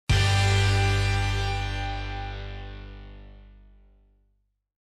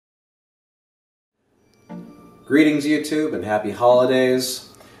Greetings YouTube and happy holidays.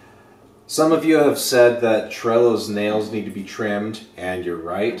 Some of you have said that Trello's nails need to be trimmed, and you're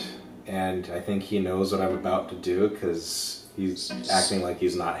right. And I think he knows what I'm about to do because he's acting like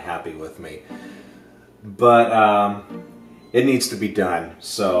he's not happy with me. But it needs to be done,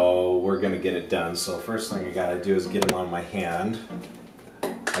 so we're gonna get it done. So first thing I gotta do is get him on my hand.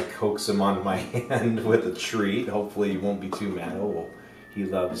 I coax him on my hand with a treat. Hopefully he won't be too mad. Oh, he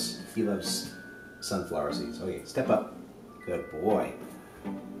loves sunflower seeds. Okay, step up. Good boy.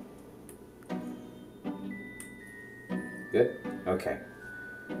 Good? Okay.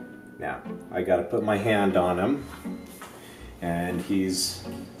 Now, I gotta put my hand on him, and he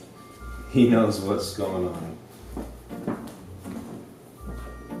knows what's going on.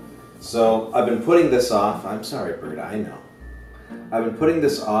 So, I've been putting this off. I'm sorry, Bird, I know. I've been putting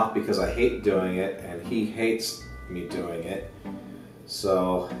this off because I hate doing it, and he hates me doing it.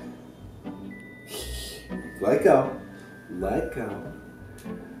 So, let go. Let go.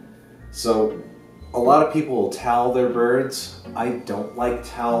 So, a lot of people will towel their birds. I don't like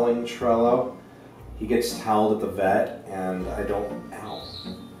toweling Trello. He gets toweled at the vet, and I don't, ow.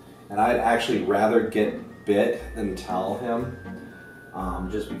 And I'd actually rather get bit than towel him,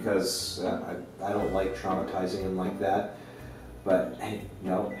 just because I don't like traumatizing him like that. But, hey,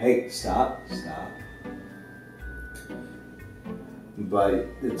 no, hey, stop, stop. But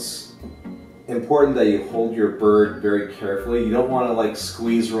it's important that you hold your bird very carefully. You don't want to like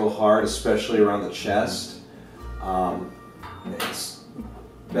squeeze real hard, especially around the chest. It's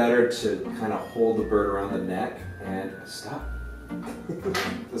better to kind of hold the bird around the neck and stop.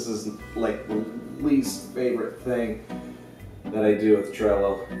 This is like the least favorite thing that I do with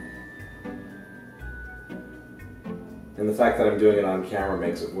Trello. And the fact that I'm doing it on camera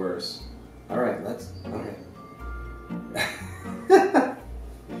makes it worse. Alright, alright.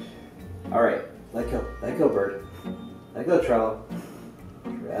 Alright, let go bird. Let go Trello.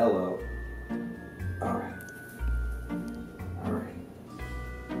 Trello. Alright. Alright.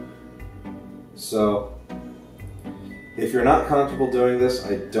 So, if you're not comfortable doing this,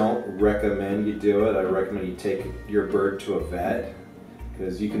 I don't recommend you do it. I recommend you take your bird to a vet,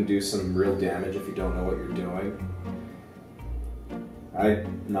 because you can do some real damage if you don't know what you're doing.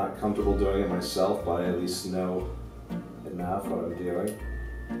 I'm not comfortable doing it myself, but I at least know enough what I'm doing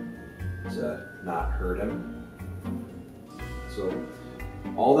to not hurt him. So,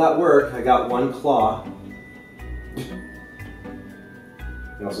 all that work, I got one claw.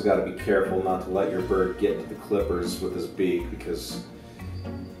 You also got to be careful not to let your bird get to the clippers with his beak, because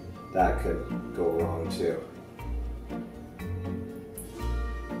that could go wrong too.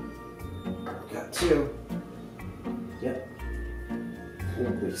 Got two. Yep.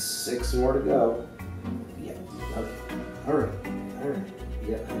 Only 6 more to go. Yeah. Okay. Alright. Alright.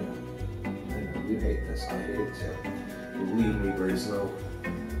 Yeah, I know. You hate this. I hate it too. Believe me, there's no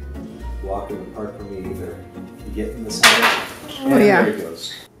walk in the park for me either. You get in this house. Oh, yeah. There he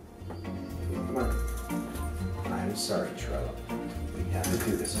goes. Come on. I'm sorry, Trello. We have to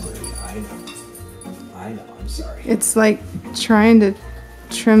do this for you. I know. I know. I'm sorry. It's like trying to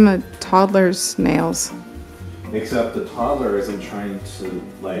trim a toddler's nails. Except the toddler isn't trying to,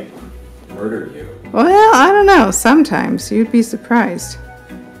 like, murder you. Well, I don't know. Sometimes. You'd be surprised.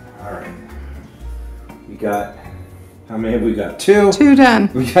 Alright. We got, how many have we got? 2? 2 done.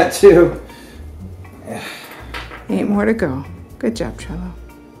 We got 2. 8 more to go. Good job, Trello.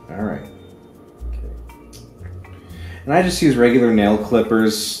 Alright. Okay. And I just use regular nail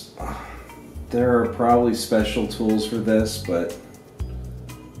clippers. There are probably special tools for this, but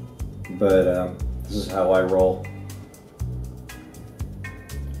this is how I roll.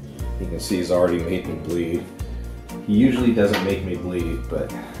 You can see he's already made me bleed. He usually doesn't make me bleed,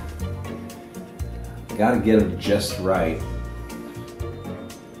 but I gotta get him just right.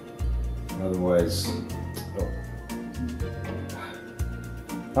 Otherwise, oh.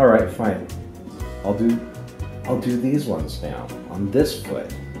 All right, fine. I'll do these ones now on this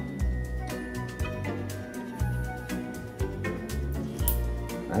foot.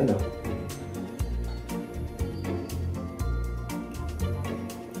 I know.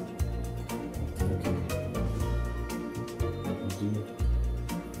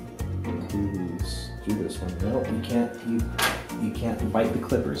 Do this one. No, you can't bite the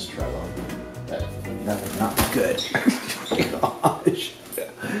clippers, Trello. That would not be good. Gosh.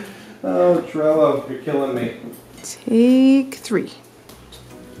 Oh, Trello, you're killing me. Take 3.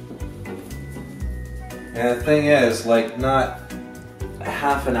 And the thing is, like, not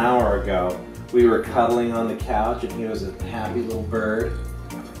half an hour ago, we were cuddling on the couch and he was a happy little bird.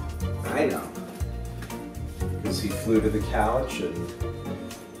 I know. Because he flew to the couch and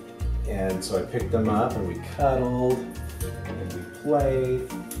And so I picked him up and we cuddled and we played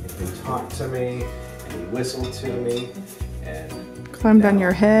and he talked to me and he whistled to me and Climbed on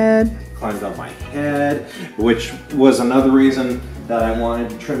your head. Climbed on my head, which was another reason that I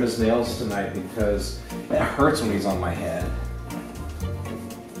wanted to trim his nails tonight because it hurts when he's on my head.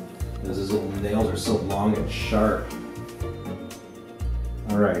 Because his little nails are so long and sharp.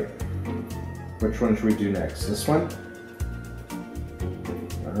 All right, which one should we do next? This one?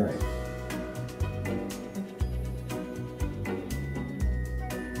 All right.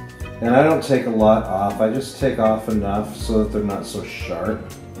 And I don't take a lot off, I just take off enough so that they're not so sharp.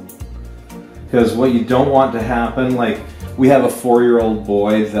 Because what you don't want to happen, like we have a 4-year-old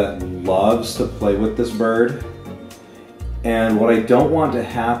boy that loves to play with this bird. And what I don't want to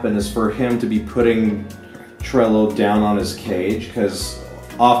happen is for him to be putting Trello down on his cage, because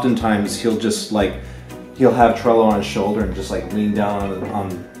oftentimes he'll just like, he'll have Trello on his shoulder and just like lean down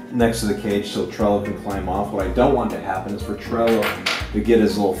on next to the cage so Trello can climb off. What I don't want to happen is for Trello to get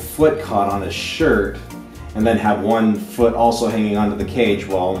his little foot caught on his shirt and then have one foot also hanging onto the cage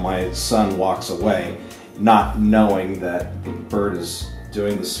while my son walks away, not knowing that the bird is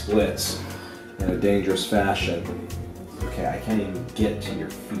doing the splits in a dangerous fashion. Okay, I can't even get to your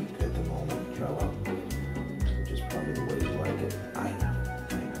feet at the moment, Trello, which is probably the way you like it. I know.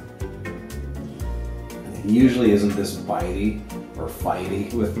 He usually isn't this bitey or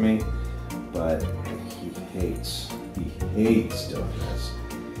fighty with me, but he hates doing this.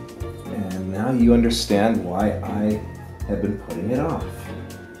 And now you understand why I have been putting it off.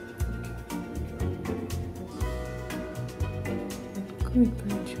 Good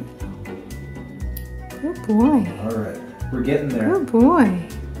boy, Trello. Good boy. All right, we're getting there. Good boy.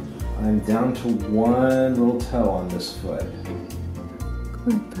 I'm down to one little toe on this foot.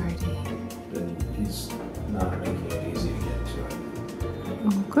 Good birdie. And he's not making it easy to get to it.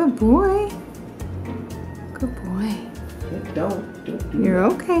 Oh, good boy. Good boy. Yeah, don't do You're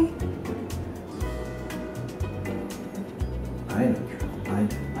that. okay. I know, I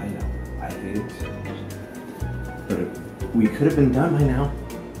know. I hate it too. But we could have been done by now.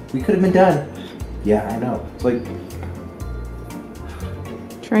 We could have been done. Yeah, I know. It's like...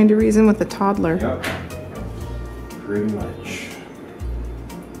 Trying to reason with a toddler. Yep. Pretty much.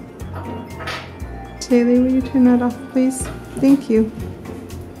 Taylor, will you turn that off, please? Thank you.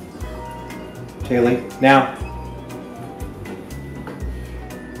 Taylor, now.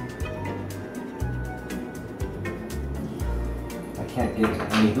 I can't get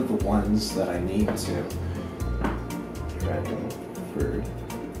to any of the ones that I need to. Random bird.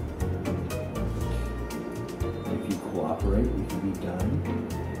 If you cooperate, we can be done,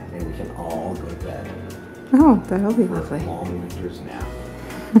 and we can all go to bed. Oh, that'll be For lovely. a long winter's nap.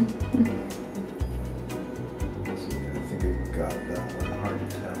 So I think I got that one. Hard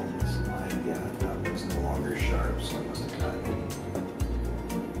to tell on this line. Yeah, that one's no longer sharp, so I must have got it.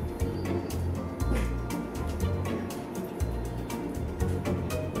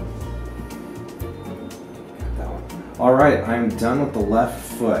 Got that one. All right, I'm done with the left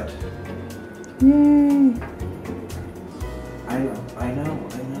foot. Yay. I know.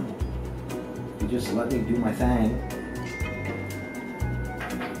 You just let me do my thing.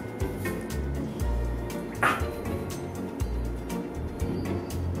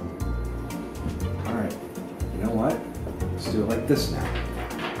 All right, you know what? Let's do it like this now.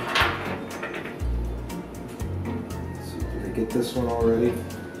 So did I get this one already?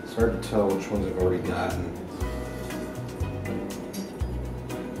 It's hard to tell which ones I've already gotten.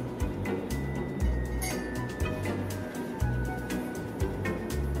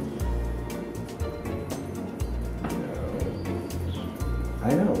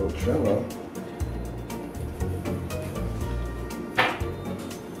 I know, Trello.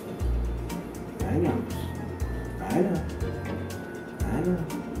 I know.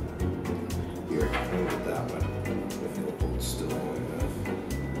 Here, I can get that one. If you'll hold still long enough.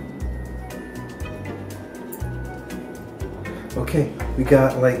 Okay, we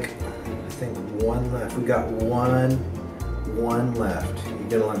got like, I think one left. We got one left. You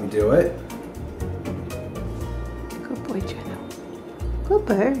gonna let me do it? Good boy, Trello. Good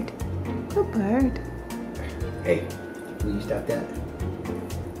bird. Good bird. Hey, will you stop that?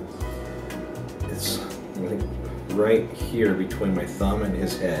 It's like right here between my thumb and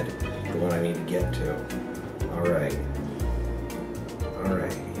his head, the one I need to get to. All right,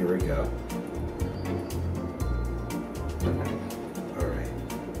 here we go. All right.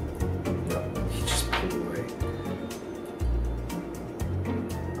 No, he just pulled away.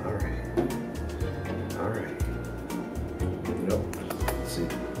 All right. Nope. Let's see.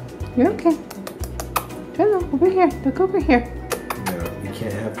 You're okay. Trello, over here. Look over here. No, you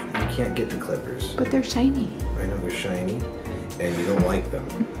can't get the clippers. But they're shiny. I know they're shiny, and you don't like them.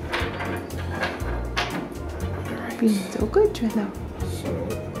 All right. Being so good, Trello. So.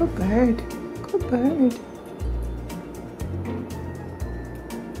 Good bird. Good bird.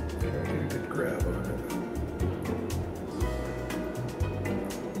 Get a good grab on it.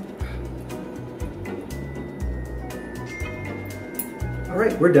 All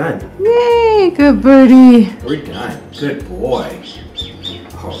right, we're done. Yay, good birdie. We're done. Good boy.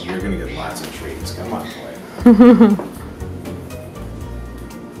 Oh, you're gonna get lots of treats. Come on, boy. Oh,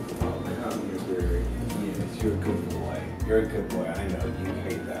 come here, bird. Yes, you're a good boy. You're a good boy. I know you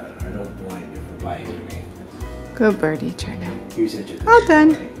hate that. I don't blame you for biting me. Good birdie, Trello. You're such a good Well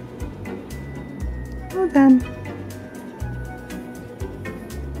done. boy. Well done.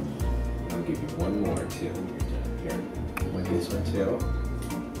 I'll give you one more too. Here, like this one too.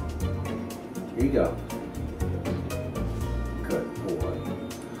 Here you go. Good boy.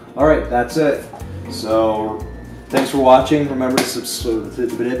 All right, that's it. So, thanks for watching. Remember to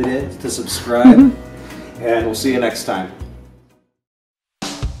subscribe, and we'll see you next time.